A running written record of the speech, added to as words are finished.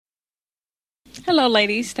Hello,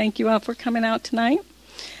 ladies. Thank you all for coming out tonight.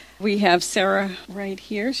 We have Sarah right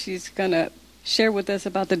here. She's going to share with us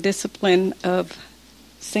about the discipline of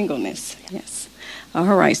singleness. Yes.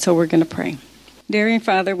 All right, so we're going to pray. Dear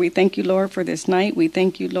Father, we thank you, Lord, for this night. We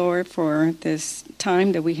thank you, Lord, for this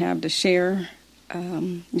time that we have to share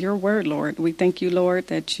your word, Lord. We thank you, Lord,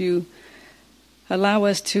 that you allow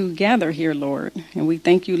us to gather here, Lord. And we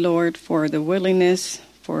thank you, Lord, for the willingness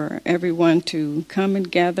for everyone to come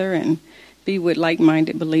and gather and be with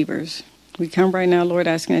like-minded believers. We come right now, Lord,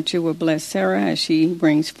 asking that you will bless Sarah as she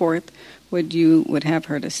brings forth what you would have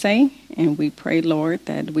her to say. And we pray, Lord,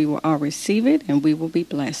 that we will all receive it and we will be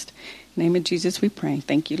blessed. In the name of Jesus we pray.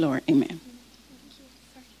 Thank you, Lord. Amen.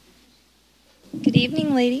 Good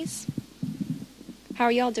evening, ladies. How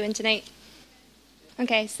are y'all doing tonight?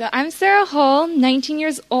 Okay, so I'm Sarah Hull, 19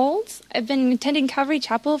 years old. I've been attending Calvary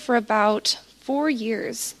Chapel for about 4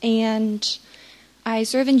 years, and I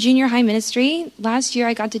serve in junior high ministry. Last year,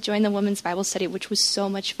 I got to join the women's Bible study, which was so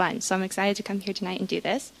much fun, so I'm excited to come here tonight and do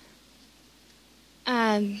this.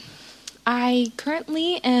 I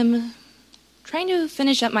currently am trying to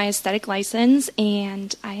finish up my aesthetic license,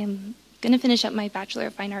 and I am going to finish up my Bachelor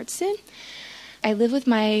of Fine Arts soon. I live with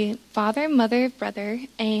my father, mother, brother,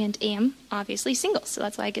 and am obviously single, so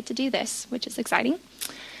that's why I get to do this, which is exciting.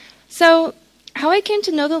 So, how I came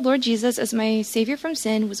to know the Lord Jesus as my Savior from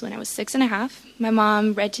sin was when I was 6.5. My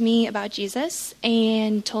mom read to me about Jesus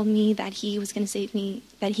and told me that he was going to save me,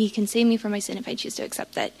 that he can save me from my sin if I choose to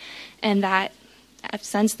accept it. And that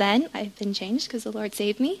since then, I've been changed because the Lord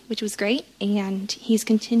saved me, which was great. And he's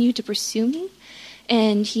continued to pursue me,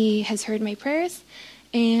 and he has heard my prayers.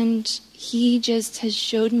 And he just has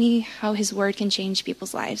showed me how his word can change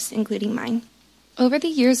people's lives, including mine. Over the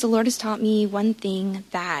years, the Lord has taught me one thing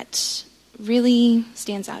that really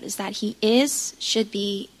stands out, is that he is, should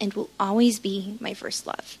be, and will always be my first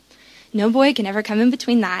love. No boy can ever come in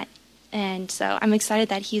between that. And so I'm excited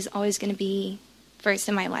that he's always going to be first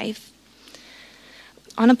in my life.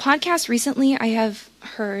 On a podcast recently, I have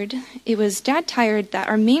heard, it was Dad Tired, that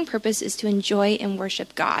our main purpose is to enjoy and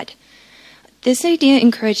worship God. This idea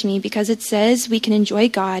encouraged me because it says we can enjoy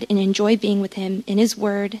God and enjoy being with him in his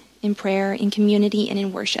word, in prayer, in community, and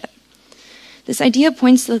in worship. This idea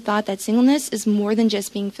points to the thought that singleness is more than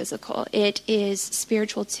just being physical. It is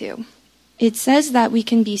spiritual too. It says that we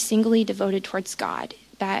can be singly devoted towards God,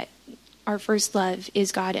 that our first love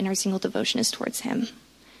is God and our single devotion is towards him.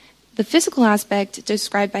 The physical aspect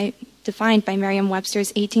defined by Merriam-Webster's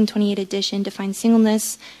 1828 edition defines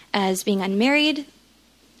singleness as being unmarried,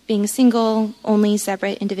 being single, only,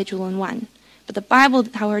 separate, individual, and one. But the Bible,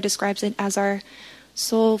 however, describes it as our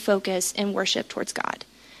sole focus in worship towards God.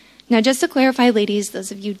 Now, just to clarify, ladies,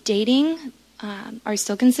 those of you dating are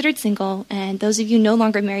still considered single, and those of you no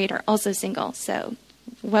longer married are also single. So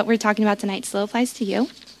what we're talking about tonight still applies to you,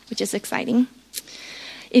 which is exciting.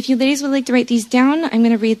 If you ladies would like to write these down, I'm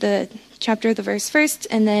going to read the chapter of the verse first,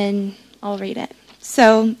 and then I'll read it.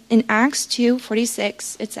 So in Acts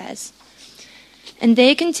 2:46, it says, "And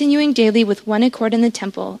they, continuing daily with one accord in the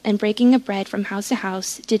temple, and breaking of bread from house to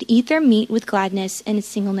house, did eat their meat with gladness and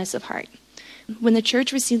singleness of heart." When the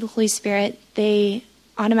church received the Holy Spirit, they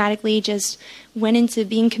automatically just went into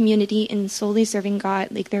being community and solely serving God.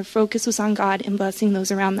 Like, their focus was on God and blessing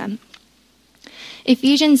those around them.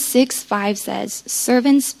 Ephesians 6:5 says,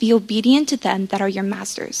 "Servants, be obedient to them that are your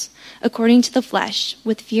masters, according to the flesh,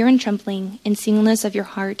 with fear and trembling, and singleness of your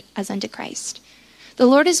heart as unto Christ." The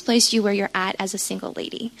Lord has placed you where you're at as a single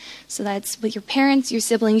lady. So that's with your parents, your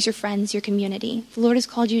siblings, your friends, your community. The Lord has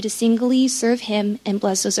called you to singly serve him and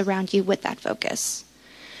bless those around you with that focus.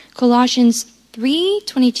 Colossians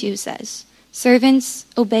 3:22 says, "Servants,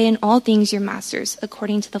 obey in all things your masters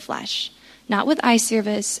according to the flesh, not with eye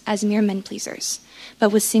service as mere men pleasers, but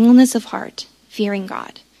with singleness of heart, fearing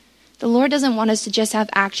God." The Lord doesn't want us to just have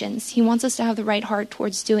actions. He wants us to have the right heart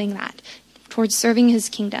towards doing that, towards serving his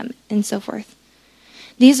kingdom, and so forth.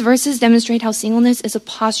 These verses demonstrate how singleness is a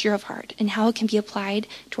posture of heart and how it can be applied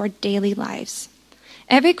to our daily lives.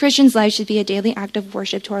 Every Christian's life should be a daily act of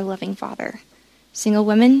worship to our loving Father. Single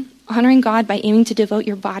women, honoring God by aiming to devote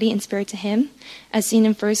your body and spirit to him, as seen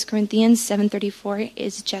in 1 Corinthians 7:34,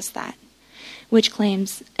 is just that, which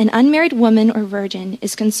claims, "An unmarried woman or virgin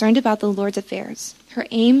is concerned about the Lord's affairs. Her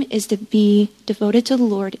aim is to be devoted to the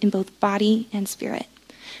Lord in both body and spirit.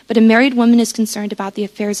 But a married woman is concerned about the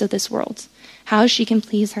affairs of this world, how she can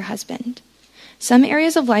please her husband." Some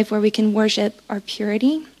areas of life where we can worship are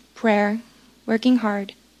purity, prayer, working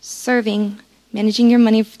hard, serving, managing your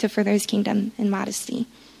money to further his kingdom, and modesty.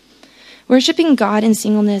 Worshiping God in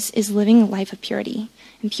singleness is living a life of purity,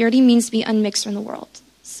 and purity means to be unmixed from the world.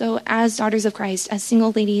 So as daughters of Christ, as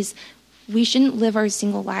single ladies, we shouldn't live our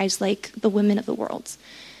single lives like the women of the world.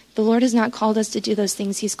 The Lord has not called us to do those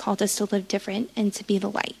things. He's called us to live different and to be the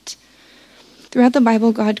light. Throughout the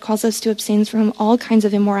Bible, God calls us to abstain from all kinds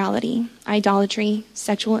of immorality, idolatry,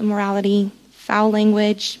 sexual immorality, foul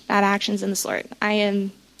language, bad actions, and the sort. I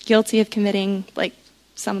am guilty of committing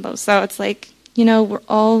some of those. So it's we're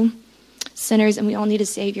all sinners and we all need a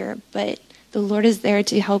Savior, but the Lord is there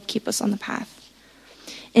to help keep us on the path.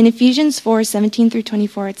 In Ephesians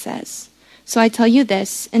 4:17-24, it says, "So I tell you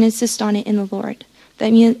this, and insist on it in the Lord,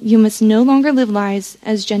 that you must no longer live lives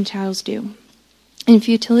as Gentiles do, in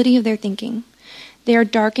futility of their thinking. They are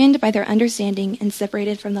darkened by their understanding and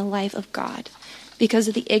separated from the life of God, because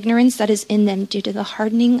of the ignorance that is in them due to the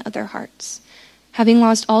hardening of their hearts. Having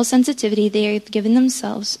lost all sensitivity, they have given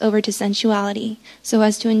themselves over to sensuality, so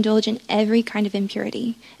as to indulge in every kind of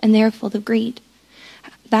impurity, and they are full of greed.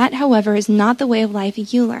 That, however, is not the way of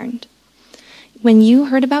life you learned. When you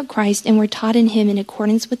heard about Christ and were taught in him in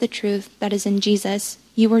accordance with the truth that is in Jesus,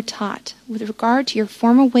 you were taught, with regard to your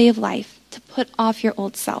former way of life, to put off your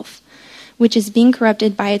old self, which is being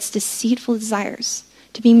corrupted by its deceitful desires,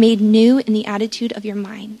 to be made new in the attitude of your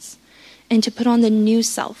minds, and to put on the new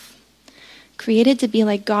self, created to be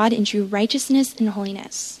like God in true righteousness and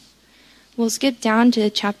holiness." We'll skip down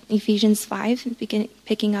to Ephesians 5,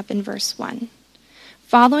 picking up in verse 1.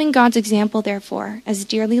 "Following God's example, therefore, as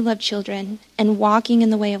dearly loved children, and walking in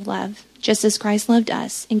the way of love, just as Christ loved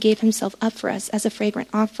us and gave himself up for us as a fragrant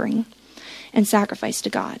offering and sacrifice to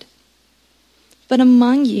God. But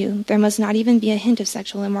among you there must not even be a hint of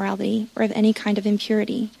sexual immorality or of any kind of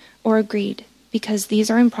impurity or of greed, because these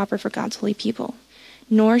are improper for God's holy people.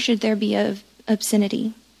 Nor should there be of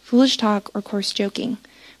obscenity, foolish talk, or coarse joking,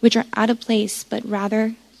 which are out of place, but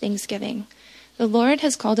rather thanksgiving." The Lord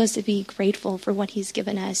has called us to be grateful for what he's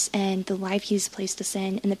given us and the life he's placed us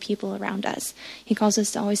in and the people around us. He calls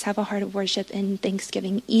us to always have a heart of worship and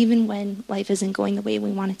thanksgiving, even when life isn't going the way we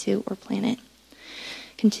want it to or plan it.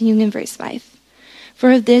 Continuing in verse 5.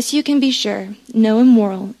 "For of this you can be sure, no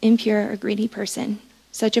immoral, impure, or greedy person,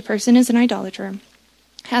 such a person as an idolater,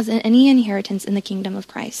 has any inheritance in the kingdom of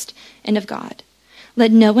Christ and of God.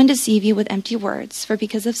 Let no one deceive you with empty words, for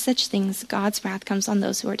because of such things God's wrath comes on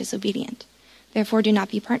those who are disobedient. Therefore do not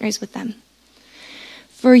be partners with them.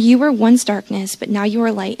 For you were once darkness, but now you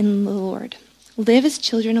are light in the Lord. Live as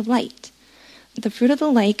children of light. The fruit of the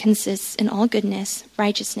light consists in all goodness,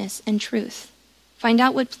 righteousness, and truth. Find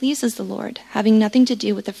out what pleases the Lord, having nothing to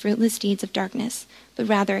do with the fruitless deeds of darkness, but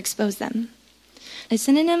rather expose them." A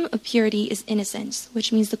synonym of purity is innocence,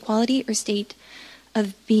 which means the quality or state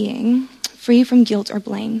of being free from guilt or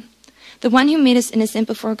blame. The one who made us innocent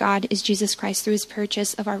before God is Jesus Christ through his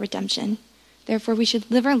purchase of our redemption. Therefore, we should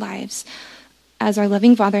live our lives as our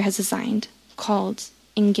loving Father has assigned, called,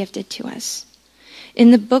 and gifted to us.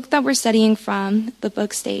 In the book that we're studying from, the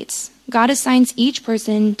book states, God assigns each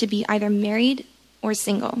person to be either married or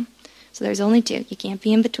single. So there's only two. You can't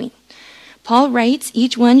be in between. Paul writes,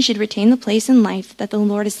 each one should retain the place in life that the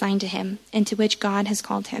Lord assigned to him and to which God has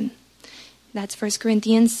called him. That's 1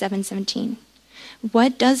 Corinthians 7:17.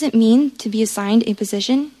 What does it mean to be assigned a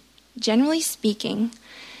position? Generally speaking,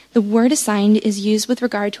 the word assigned is used with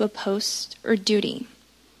regard to a post or duty.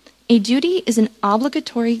 A duty is an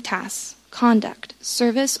obligatory task, conduct,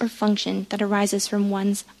 service, or function that arises from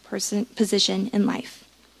one's position in life.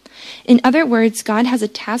 In other words, God has a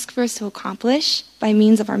task for us to accomplish by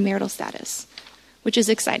means of our marital status, which is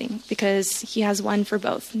exciting because he has one for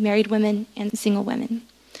both married women and single women.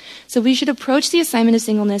 So we should approach the assignment of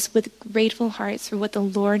singleness with grateful hearts for what the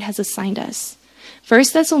Lord has assigned us.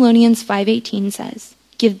 1 Thessalonians 5:18 says,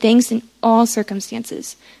 "Give thanks in all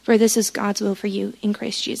circumstances, for this is God's will for you in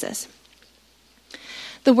Christ Jesus."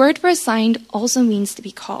 The word for assigned also means to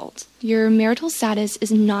be called. Your marital status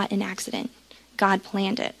is not an accident. God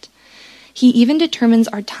planned it. He even determines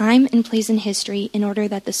our time and place in history in order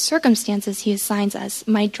that the circumstances he assigns us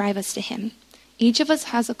might drive us to him. Each of us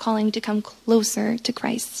has a calling to come closer to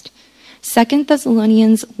Christ. 2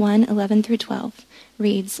 Thessalonians 1:11-12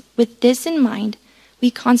 reads, "With this in mind, we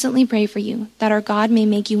constantly pray for you, that our God may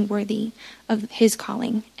make you worthy of his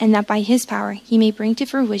calling, and that by his power he may bring to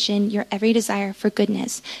fruition your every desire for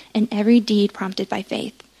goodness and every deed prompted by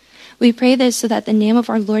faith. We pray this so that the name of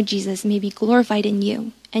our Lord Jesus may be glorified in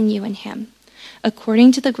you, and you in him,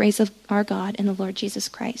 according to the grace of our God and the Lord Jesus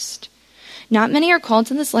Christ." Not many are called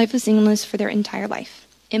to this life of singleness for their entire life.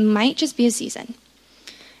 It might just be a season.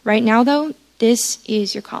 Right now, though, this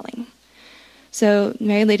is your calling. So,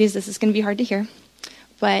 married ladies, this is going to be hard to hear.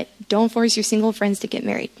 But don't force your single friends to get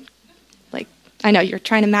married. I know you're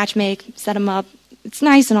trying to matchmake, set them up. It's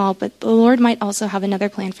nice and all, but the Lord might also have another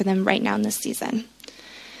plan for them right now in this season.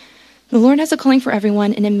 The Lord has a calling for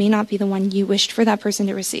everyone, and it may not be the one you wished for that person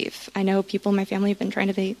to receive. I know people in my family have been trying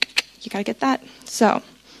to be, you got to get that. So,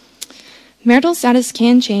 marital status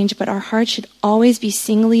can change, but our hearts should always be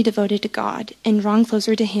singly devoted to God and drawn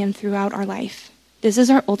closer to Him throughout our life. This is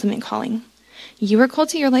our ultimate calling. You are called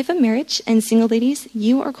to your life of marriage, and single ladies,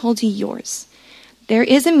 you are called to yours. There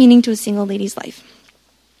is a meaning to a single lady's life.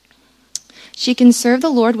 She can serve the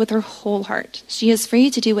Lord with her whole heart. She is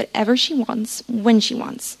free to do whatever she wants, when she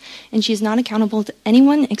wants, and she is not accountable to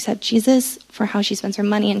anyone except Jesus for how she spends her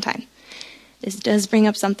money and time. This does bring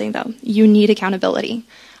up something, though. You need accountability.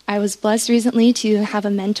 I was blessed recently to have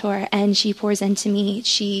a mentor, and she pours into me.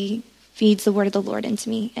 She feeds the word of the Lord into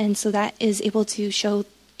me, and so that is able to show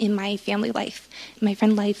in my family life, my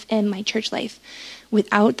friend life, and my church life.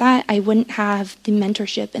 Without that, I wouldn't have the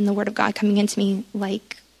mentorship and the word of God coming into me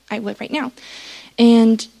like I would right now.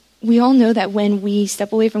 And we all know that when we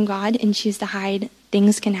step away from God and choose to hide,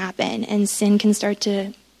 things can happen, and sin can start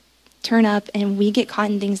to turn up, and we get caught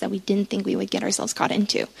in things that we didn't think we would get ourselves caught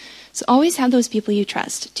into. So always have those people you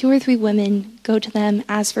trust. 2 or 3 women, go to them,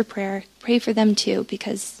 ask for prayer, pray for them too,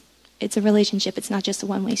 because it's a relationship. It's not just a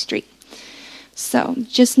one-way street. So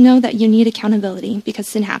just know that you need accountability because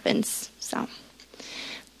sin happens. So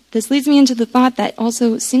this leads me into the thought that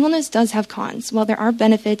also singleness does have cons. While there are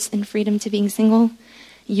benefits and freedom to being single,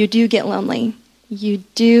 you do get lonely. You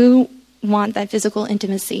do want that physical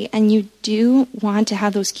intimacy, and you do want to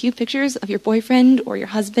have those cute pictures of your boyfriend or your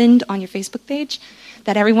husband on your Facebook page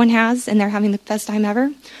that everyone has, and they're having the best time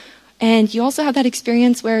ever. And you also have that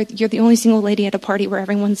experience where you're the only single lady at a party where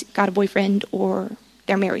everyone's got a boyfriend or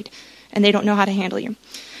they're married, and they don't know how to handle you.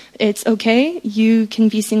 It's okay. You can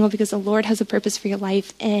be single because the Lord has a purpose for your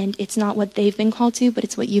life, and it's not what they've been called to, but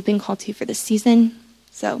it's what you've been called to for this season.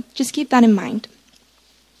 So just keep that in mind.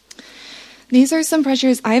 These are some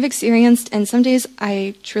pressures I've experienced, and some days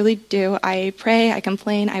I truly do. I pray, I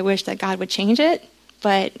complain, I wish that God would change it.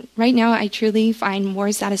 But right now, I truly find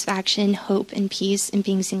more satisfaction, hope, and peace in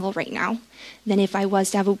being single right now than if I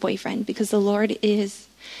was to have a boyfriend. Because the Lord is,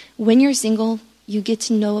 when you're single, you get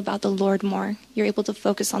to know about the Lord more. You're able to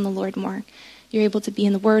focus on the Lord more. You're able to be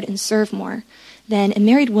in the Word and serve more than a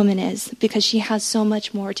married woman is, because she has so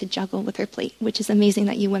much more to juggle with her plate, which is amazing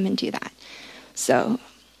that you women do that. So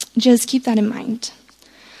just keep that in mind.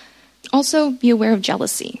 Also, be aware of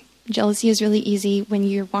jealousy. Jealousy is really easy when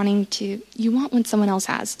you want what someone else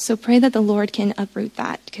has. So pray that the Lord can uproot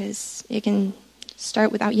that, because it can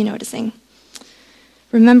start without you noticing.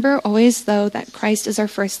 Remember always, though, that Christ is our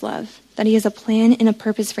first love, that He has a plan and a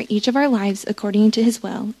purpose for each of our lives according to His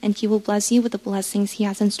will, and He will bless you with the blessings He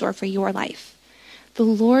has in store for your life. The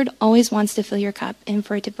Lord always wants to fill your cup and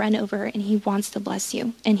for it to run over, and He wants to bless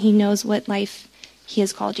you, and He knows what life He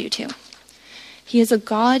has called you to. He is a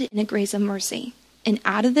God and a grace of mercy. And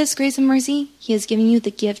out of this grace and mercy, He has given you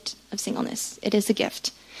the gift of singleness. It is a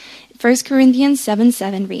gift. 1 Corinthians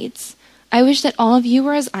 7:7 reads, I wish that all of you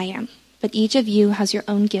were as I am, but each of you has your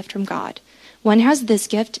own gift from God. One has this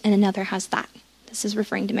gift and another has that. This is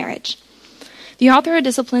referring to marriage. The author of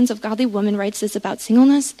Disciplines of Godly Women writes this about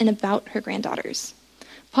singleness and about her granddaughters.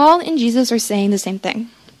 Paul and Jesus are saying the same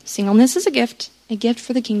thing. Singleness is a gift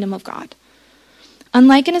for the kingdom of God.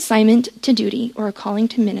 Unlike an assignment to duty or a calling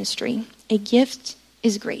to ministry, a gift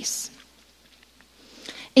is grace.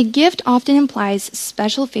 A gift often implies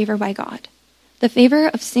special favor by God. The favor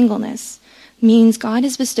of singleness means God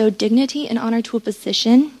has bestowed dignity and honor to a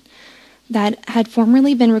position that had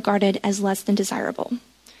formerly been regarded as less than desirable.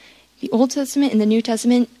 The Old Testament and the New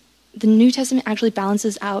Testament actually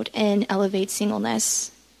balances out and elevates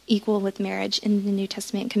singleness equal with marriage in the New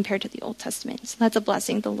Testament compared to the Old Testament. So that's a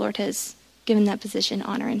blessing. The Lord has given that position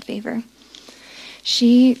honor and favor.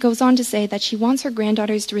 She goes on to say that she wants her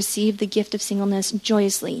granddaughters to receive the gift of singleness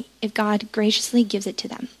joyously if God graciously gives it to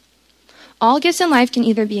them. All gifts in life can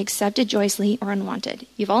either be accepted joyously or unwanted.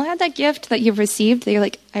 You've all had that gift that you've received that you're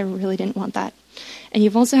like, I really didn't want that. And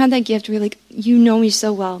you've also had that gift where you're like, you know me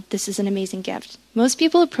so well, this is an amazing gift. Most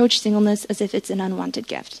people approach singleness as if it's an unwanted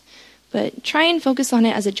gift, but try and focus on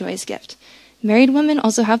it as a joyous gift. Married women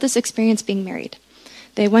also have this experience being married.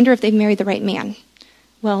 They wonder if they've married the right man.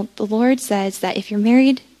 Well, the Lord says that if you're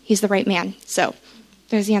married, He's the right man. So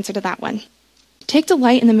there's the answer to that one. Take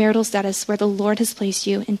delight in the marital status where the Lord has placed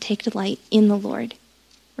you, and take delight in the Lord.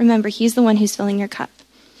 Remember, He's the one who's filling your cup.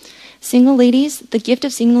 Single ladies, the gift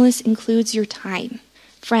of singleness includes your time,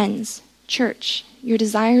 friends, church, your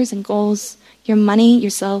desires and goals, your money,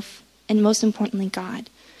 yourself, and most importantly,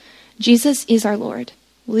 God. Jesus is our Lord.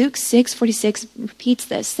 Luke 6:46 repeats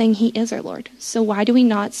this, saying He is our Lord. So why do we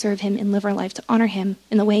not serve Him and live our life to honor Him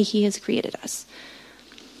in the way He has created us?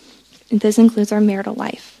 And this includes our marital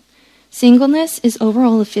life. Singleness is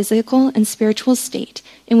overall a physical and spiritual state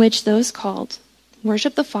in which those called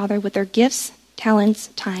worship the Father with their gifts, talents,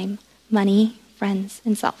 time, money, friends,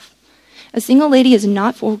 and self. A single lady is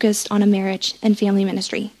not focused on a marriage and family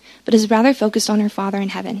ministry, but is rather focused on her Father in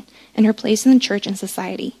heaven and her place in the church and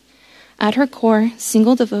society. At her core,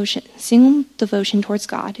 single devotion towards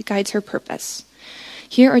God guides her purpose.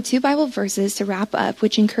 Here are 2 Bible verses to wrap up,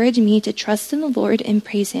 which encourage me to trust in the Lord and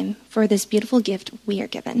praise Him for this beautiful gift we are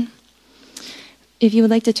given. If you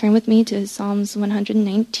would like to turn with me to Psalms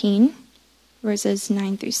 119, verses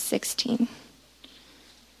 9 through 16.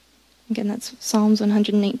 Again, that's Psalms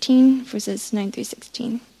 119, verses 9 through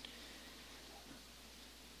 16.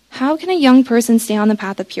 How can a young person stay on the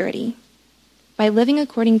path of purity? By living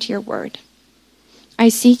according to your word. I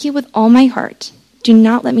seek you with all my heart. Do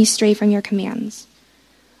not let me stray from your commands.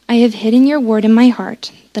 I have hidden your word in my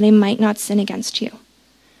heart, that I might not sin against you.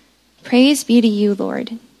 Praise be to you,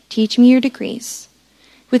 Lord. Teach me your decrees.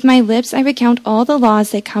 With my lips I recount all the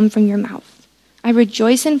laws that come from your mouth. I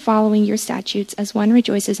rejoice in following your statutes as one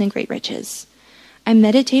rejoices in great riches. I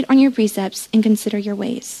meditate on your precepts and consider your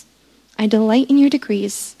ways. I delight in your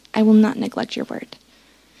decrees. I will not neglect your word.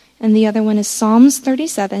 And the other one is Psalms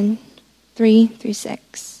 37, 3 through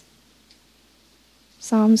 6.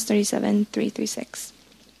 Psalms 37, 3 through 6.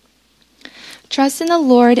 Trust in the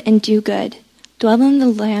Lord and do good. Dwell in the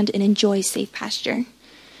land and enjoy safe pasture.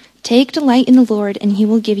 Take delight in the Lord, and he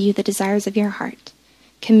will give you the desires of your heart.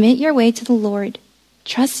 Commit your way to the Lord.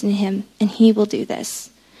 Trust in him, and he will do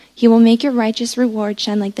this. He will make your righteous reward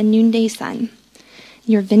shine like the noonday sun,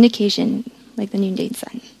 your vindication like the noonday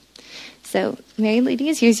sun. So, married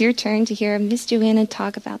ladies, here's your turn to hear Miss Joanna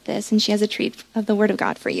talk about this, and she has a treat of the Word of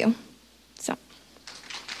God for you. So.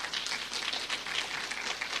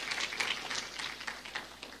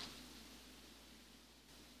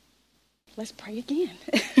 Let's pray again.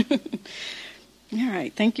 All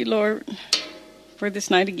right. Thank you, Lord, for this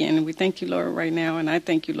night again. And we thank you, Lord, right now. And I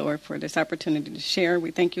thank you, Lord, for this opportunity to share.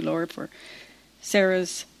 We thank you, Lord, for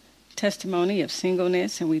Sarah's testimony of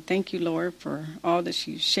singleness. And we thank you, Lord, for all that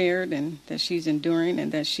she's shared and that she's enduring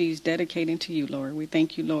and that she's dedicating to you, Lord. We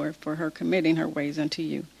thank you, Lord, for her committing her ways unto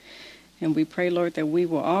you. And we pray, Lord, that we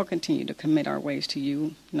will all continue to commit our ways to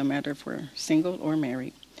you, no matter if we're single or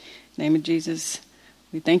married. In the name of Jesus,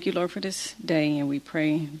 we thank you, Lord, for this day, and we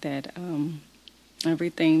pray that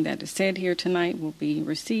everything that is said here tonight will be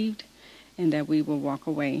received and that we will walk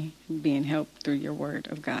away being helped through your word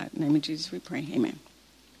of God. In the name of Jesus, we pray. Amen.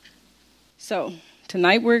 So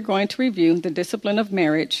tonight we're going to review the discipline of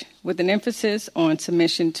marriage with an emphasis on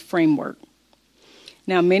submission framework.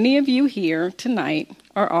 Now, many of you here tonight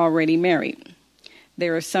are already married.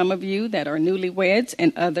 There are some of you that are newlyweds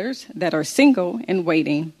and others that are single and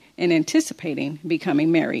waiting and anticipating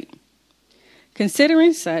becoming married.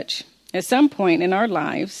 Considering such, at some point in our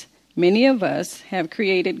lives, many of us have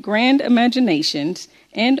created grand imaginations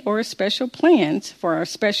and or special plans for our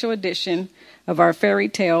special edition of our fairy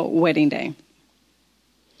tale wedding day.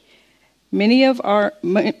 Many of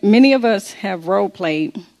us have role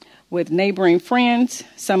played with neighboring friends,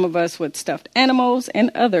 some of us with stuffed animals,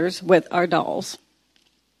 and others with our dolls.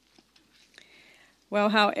 Well,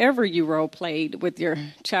 however you role played with your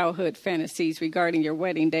childhood fantasies regarding your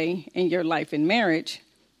wedding day and your life in marriage,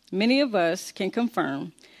 many of us can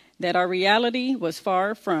confirm that our reality was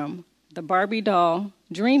far from the Barbie doll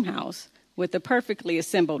dream house with the perfectly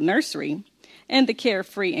assembled nursery and the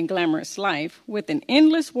carefree and glamorous life with an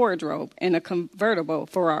endless wardrobe and a convertible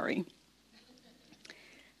Ferrari.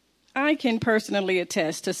 I can personally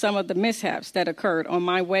attest to some of the mishaps that occurred on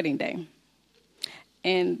my wedding day.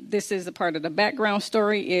 And this is a part of the background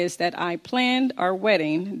story, is that I planned our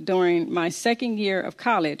wedding during my second year of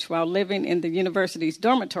college while living in the university's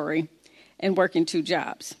dormitory and working 2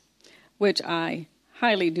 jobs, which I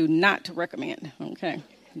highly do not recommend. Okay,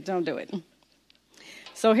 don't do it.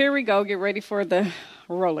 So here we go. Get ready for the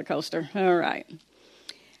roller coaster. All right.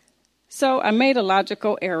 So I made a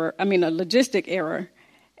logistic error,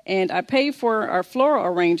 and I paid for our floral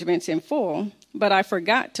arrangements in full, but I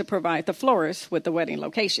forgot to provide the florist with the wedding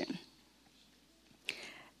location.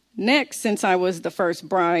 Next, since I was the first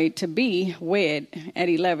bride-to-be wed at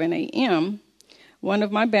 11 a.m., one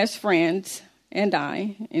of my best friends and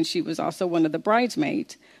I, and she was also one of the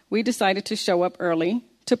bridesmaids, we decided to show up early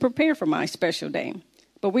to prepare for my special day.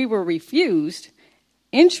 But we were refused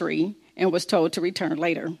entry and was told to return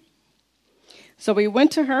later. So we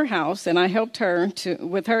went to her house, and I helped her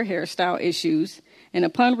with her hairstyle issues. And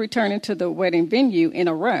upon returning to the wedding venue in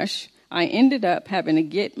a rush, I ended up having to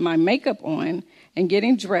get my makeup on and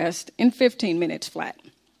getting dressed in 15 minutes flat.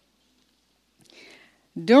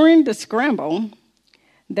 During the scramble,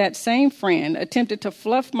 that same friend attempted to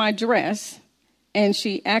fluff my dress, and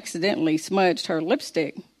she accidentally smudged her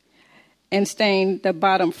lipstick and stained the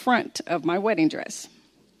bottom front of my wedding dress.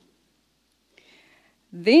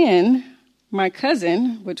 Then my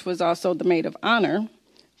cousin, which was also the maid of honor,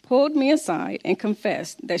 pulled me aside and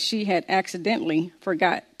confessed that she had accidentally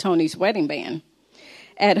forgot Tony's wedding band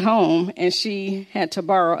at home, and she had to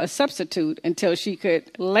borrow a substitute until she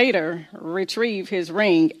could later retrieve his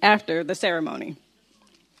ring after the ceremony.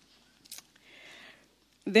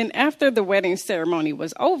 Then after the wedding ceremony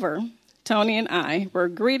was over, Tony and I were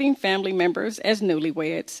greeting family members as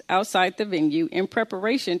newlyweds outside the venue in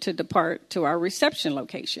preparation to depart to our reception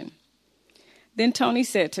location. Then Tony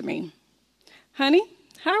said to me, "Honey,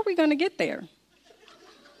 how are we going to get there?"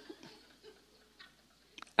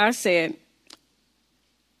 I said,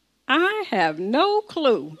 "I have no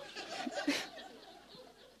clue."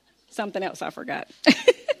 Something else I forgot.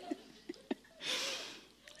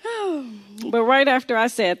 But right after I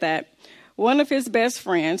said that, one of his best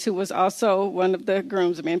friends, who was also one of the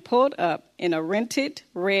groomsmen, pulled up in a rented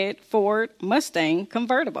red Ford Mustang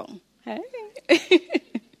convertible. Hey.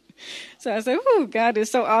 So I said, "Ooh, God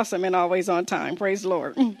is so awesome and always on time. Praise the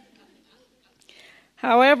Lord."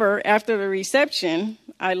 However, after the reception,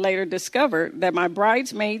 I later discovered that my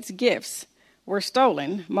bridesmaids' gifts were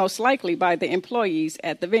stolen, most likely by the employees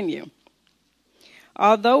at the venue.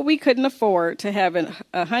 Although we couldn't afford to have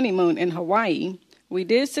a honeymoon in Hawaii, we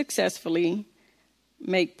did successfully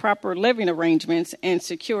make proper living arrangements and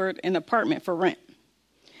secured an apartment for rent.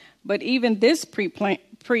 But even this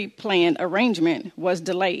pre-planned arrangement was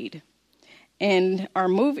delayed, and our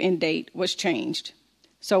move-in date was changed.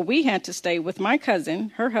 So we had to stay with my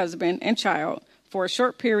cousin, her husband, and child for a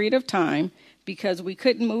short period of time because we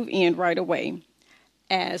couldn't move in right away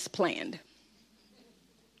as planned.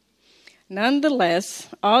 Nonetheless,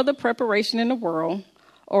 all the preparation in the world,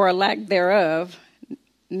 or a lack thereof,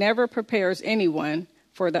 never prepares anyone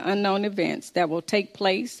for the unknown events that will take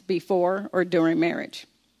place before or during marriage.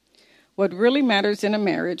 What really matters in a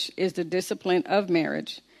marriage is the discipline of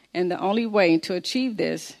marriage, and the only way to achieve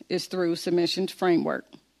this is through submission's framework.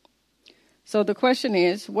 So the question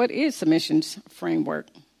is, what is submission's framework?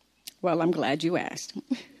 Well, I'm glad you asked.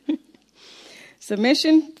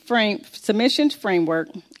 Submission's framework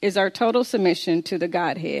is our total submission to the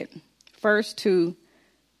Godhead, first to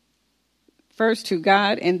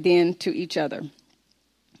God and then to each other.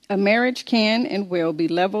 A marriage can and will be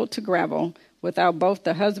leveled to gravel without both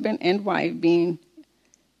the husband and wife being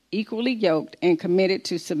equally yoked and committed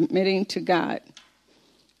to submitting to God,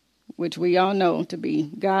 which we all know to be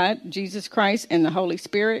God, Jesus Christ, and the Holy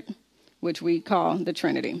Spirit, which we call the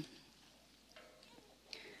Trinity.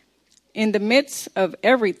 In the midst of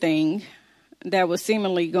everything that was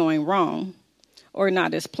seemingly going wrong or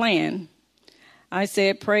not as planned, I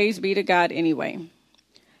said, "Praise be to God anyway."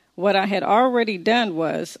 What I had already done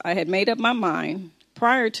was I had made up my mind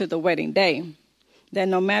prior to the wedding day that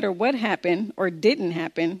no matter what happened or didn't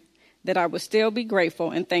happen, that I would still be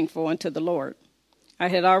grateful and thankful unto the Lord. I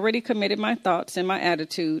had already committed my thoughts and my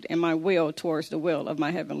attitude and my will towards the will of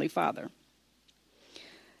my Heavenly Father.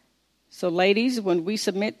 So, ladies, when we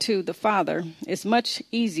submit to the Father, it's much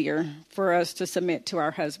easier for us to submit to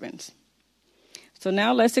our husbands. So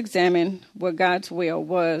now let's examine what God's will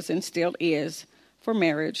was and still is for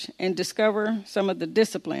marriage and discover some of the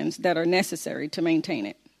disciplines that are necessary to maintain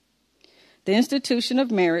it. The institution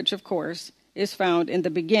of marriage, of course, is found in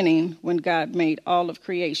the beginning when God made all of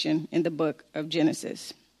creation in the book of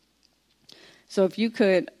Genesis. So if you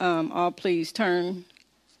could all please turn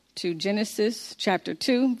to Genesis chapter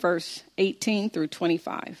 2, verse 18 through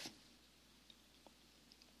 25.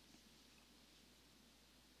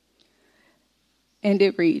 And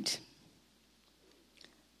it reads,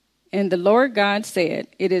 "And the Lord God said,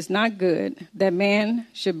 it is not good that man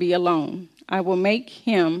should be alone. I will make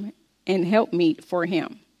him an helpmeet for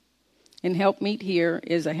him." And helpmeet here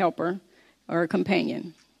is a helper or a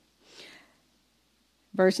companion.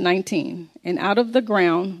 Verse 19, "And out of the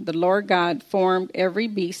ground the Lord God formed every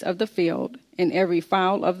beast of the field and every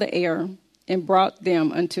fowl of the air, and brought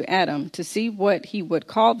them unto Adam to see what he would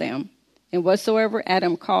call them. And whatsoever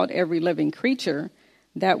Adam called every living creature,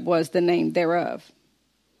 that was the name thereof.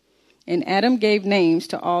 And Adam gave names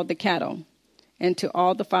to all the cattle, and to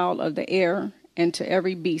all the fowl of the air, and to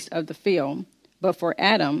every beast of the field. But for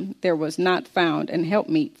Adam there was not found an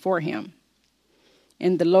helpmeet for him.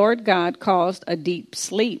 And the Lord God caused a deep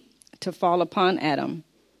sleep to fall upon Adam,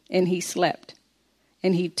 and he slept.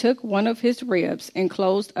 And he took one of his ribs and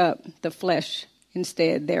closed up the flesh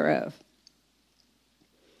instead thereof.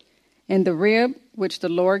 And the rib which the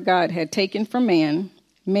Lord God had taken from man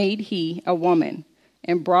made he a woman,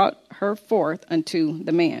 and brought her forth unto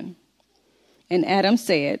the man. And Adam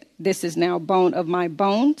said, This is now bone of my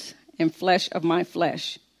bones and flesh of my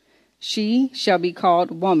flesh. She shall be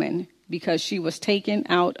called woman, because she was taken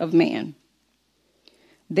out of man.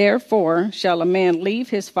 Therefore shall a man leave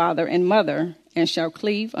his father and mother, and shall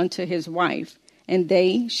cleave unto his wife, and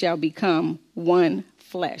they shall become one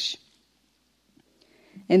flesh.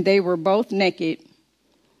 And they were both naked,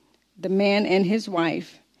 the man and his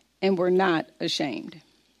wife, and were not ashamed.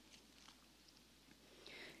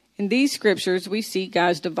 In these scriptures, we see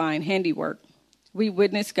God's divine handiwork. We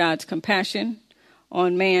witness God's compassion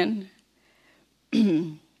on man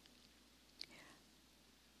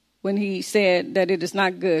when he said that it is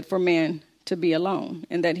not good for man to be alone,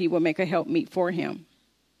 and that he will make a helpmeet for him.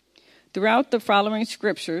 Throughout the following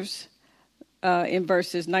scriptures, in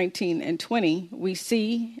verses 19 and 20, we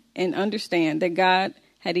see and understand that God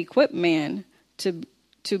had equipped man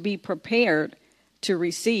to be prepared to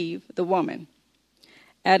receive the woman.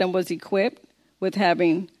 Adam was equipped with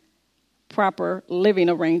having proper living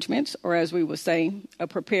arrangements, or as we would say, a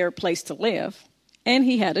prepared place to live, and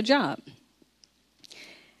he had a job.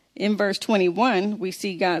 In verse 21, we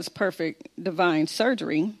see God's perfect divine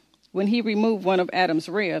surgery when he removed one of Adam's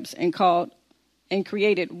ribs and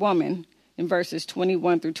created woman in verses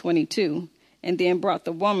 21 through 22, and then brought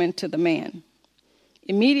the woman to the man.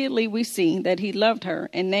 Immediately we see that he loved her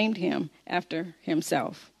and named him after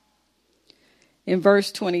himself. In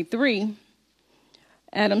verse 23,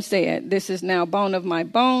 Adam said, This is now bone of my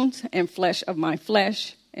bones and flesh of my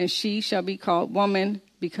flesh, and she shall be called woman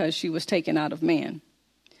because she was taken out of man.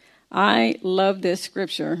 I love this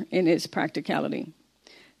scripture in its practicality.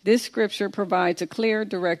 This scripture provides a clear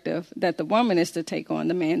directive that the woman is to take on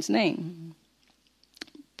the man's name.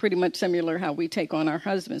 Pretty much similar how we take on our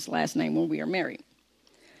husband's last name when we are married.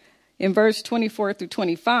 In verse 24 through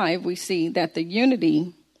 25, we see that the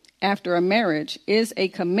unity after a marriage is a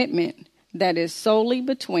commitment that is solely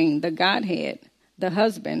between the Godhead, the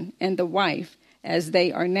husband, and the wife, as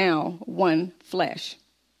they are now one flesh.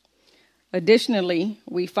 Additionally,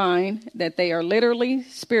 we find that they are literally,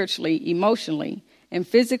 spiritually, emotionally, and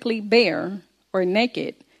physically bare or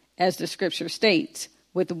naked, as the scripture states,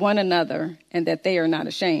 with one another, and that they are not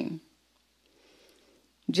ashamed.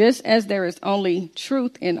 Just as there is only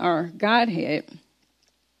truth in our Godhead,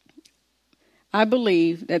 I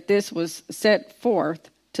believe that this was set forth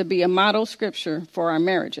to be a model scripture for our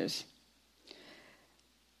marriages.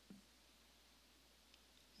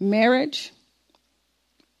 Marriage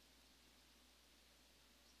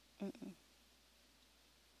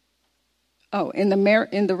in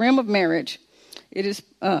the realm of marriage, it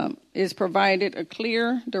is provided a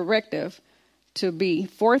clear directive to be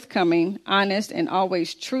forthcoming, honest, and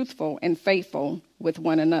always truthful and faithful with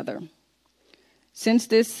one another. Since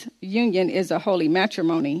this union is a holy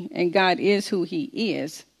matrimony, and God is who he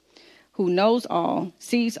is, who knows all,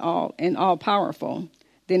 sees all, and all-powerful,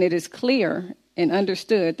 then it is clear and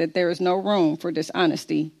understood that there is no room for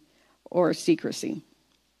dishonesty or secrecy.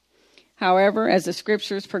 However, as the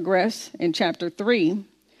scriptures progress in chapter 3,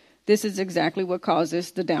 this is exactly what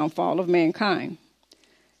causes the downfall of mankind.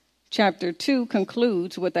 Chapter 2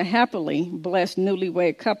 concludes with a happily blessed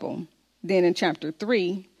newlywed couple. Then in chapter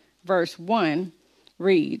 3, verse 1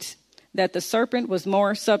 reads that the serpent was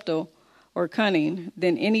more subtle or cunning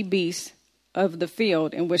than any beast of the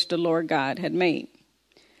field in which the Lord God had made.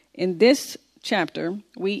 In this chapter,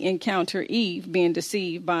 we encounter Eve being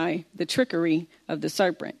deceived by the trickery of the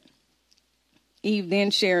serpent. Eve then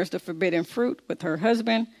shares the forbidden fruit with her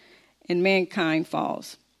husband, and mankind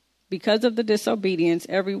falls. Because of the disobedience,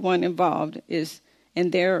 everyone involved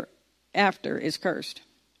and thereafter is cursed.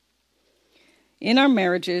 In our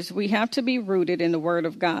marriages, we have to be rooted in the Word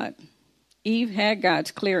of God. Eve had God's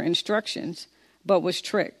clear instructions, but was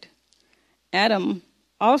tricked. Adam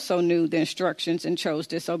also knew the instructions and chose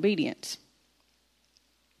disobedience.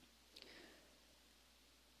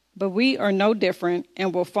 But we are no different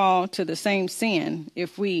and will fall to the same sin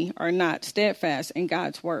if we are not steadfast in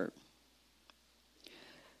God's word.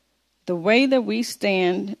 The way that we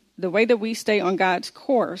stay on God's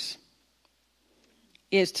course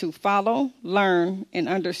is to follow, learn, and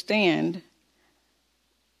understand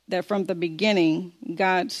that from the beginning,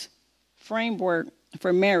 God's framework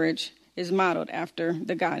for marriage is modeled after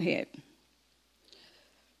the Godhead.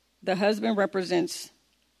 The husband represents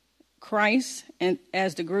Christ and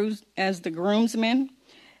as the groomsman,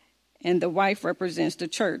 and the wife represents the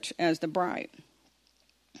church as the bride.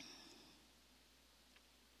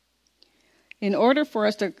 In order for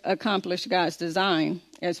us to accomplish God's design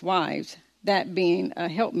as wives, that being a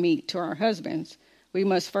helpmeet to our husbands, we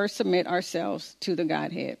must first submit ourselves to the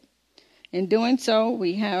Godhead. In doing so,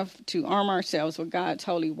 we have to arm ourselves with God's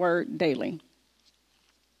holy word daily.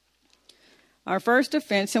 Our first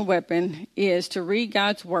defense and weapon is to read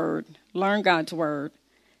God's word, learn God's word,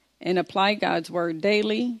 and apply God's word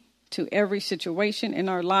daily to every situation in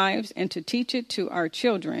our lives, and to teach it to our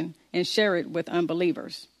children and share it with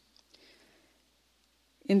unbelievers.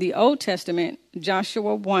 In the Old Testament,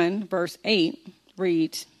 Joshua 1 verse 8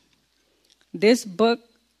 reads, "This book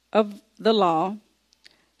of the law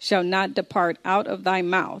shall not depart out of thy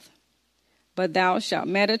mouth, but thou shalt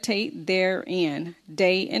meditate therein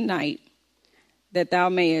day and night, that thou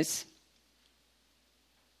mayest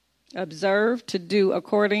observe to do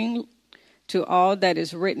according to all that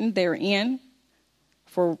is written therein,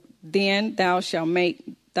 for then thou shalt make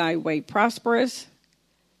thy way prosperous,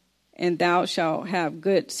 and thou shalt have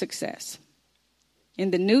good success."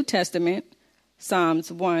 In the New Testament,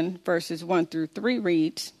 Psalms 1 verses 1 through 3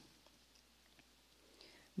 reads,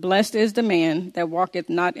 "Blessed is the man that walketh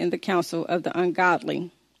not in the counsel of the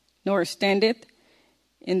ungodly, nor standeth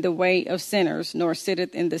in the way of sinners, nor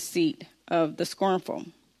sitteth in the seat of the scornful."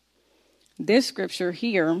 This scripture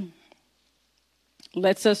here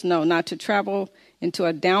lets us know not to travel into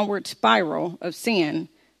a downward spiral of sin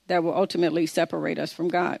that will ultimately separate us from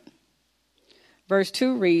God. Verse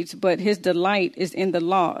 2 reads, "But his delight is in the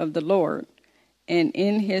law of the Lord, and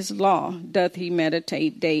in his law doth he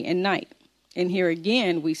meditate day and night." And here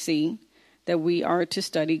again we see that we are to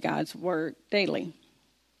study God's word daily.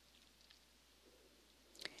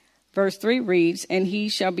 Verse 3 reads, "And he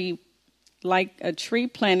shall be like a tree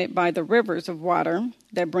planted by the rivers of water,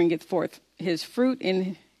 that bringeth forth his fruit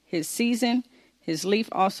in his season. His leaf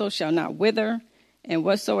also shall not wither, and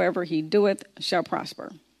whatsoever he doeth shall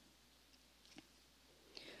prosper."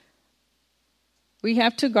 We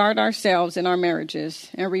have to guard ourselves in our marriages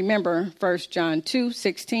and remember 1 John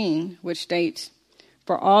 2:16, which states,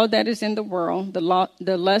 "For all that is in the world, the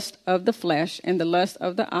lust of the flesh and the lust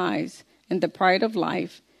of the eyes and the pride of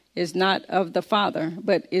life is not of the Father,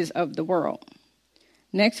 but is of the world."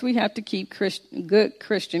 Next, we have to keep good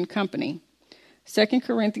Christian company. 2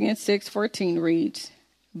 Corinthians 6:14 reads,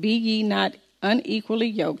 "Be ye not unequally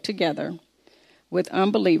yoked together with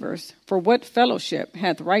unbelievers, for what fellowship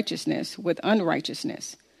hath righteousness with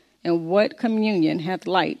unrighteousness? And what communion hath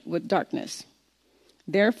light with darkness?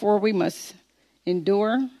 Therefore we must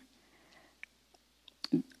endure,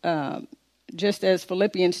 just as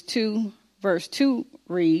Philippians 2 verse 2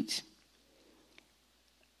 reads,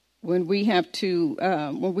 when we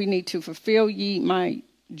need to fulfill ye my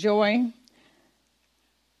joy,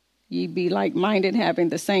 ye be like-minded, having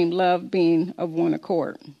the same love, being of one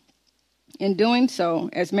accord." In doing so,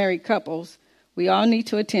 as married couples, we all need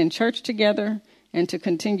to attend church together and to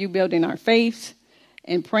continue building our faiths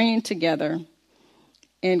and praying together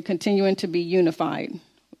and continuing to be unified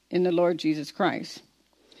in the Lord Jesus Christ.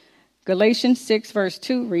 Galatians 6 verse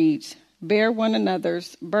 2 reads, "Bear one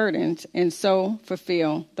another's burdens and so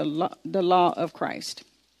fulfill the law of Christ."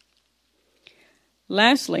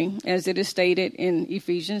 Lastly, as it is stated in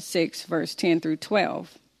Ephesians 6 verse 10 through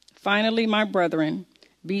 12, "Finally, my brethren,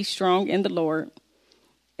 be strong in the Lord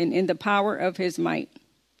and in the power of his might.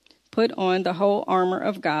 Put on the whole armor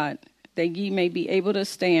of God, that ye may be able to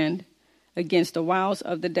stand against the wiles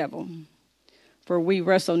of the devil. For we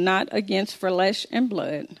wrestle not against flesh and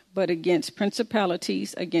blood, but against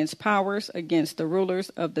principalities, against powers, against the rulers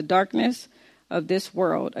of the darkness of this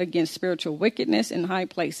world, against spiritual wickedness in high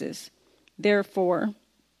places. Wherefore,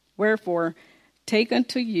 take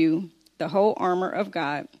unto you the whole armor of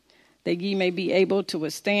God, that ye may be able to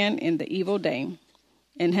withstand in the evil day,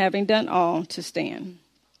 and having done all, to stand."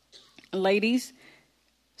 Ladies,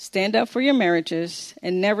 stand up for your marriages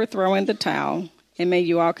and never throw in the towel, and may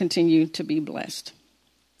you all continue to be blessed.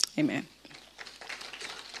 Amen.